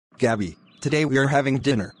Gabi, today we are having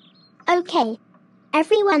dinner. Okay.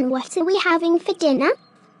 Everyone, what are we having for dinner?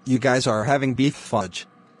 You guys are having beef fudge.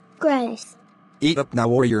 Gross. Eat up now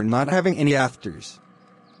or you're not having any afters.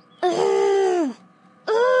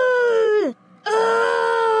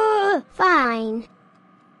 Fine.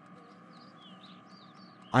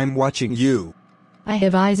 I'm watching you. I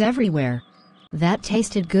have eyes everywhere. That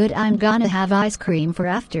tasted good. I'm gonna have ice cream for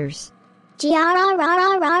afters.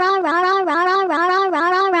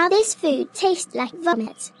 This food tastes like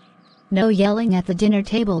vomit. No yelling at the dinner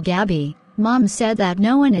table, Gabi. Mom said that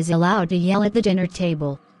no one is allowed to yell at the dinner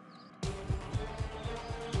table.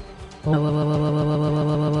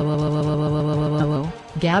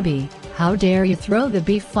 Gabi, how dare you throw the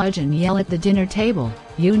beef fudge and yell at the dinner table?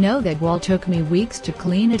 You know that wall took me weeks to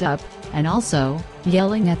clean it up, and also,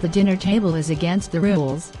 yelling at the dinner table is against the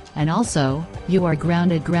rules, and also, you are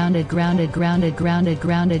grounded for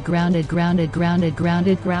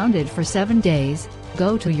 7 days.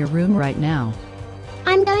 Go to your room right now.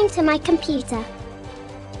 I'm going to my computer.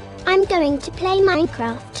 I'm going to play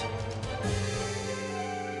Minecraft.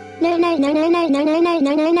 No.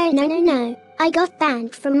 I got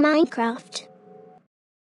banned from Minecraft.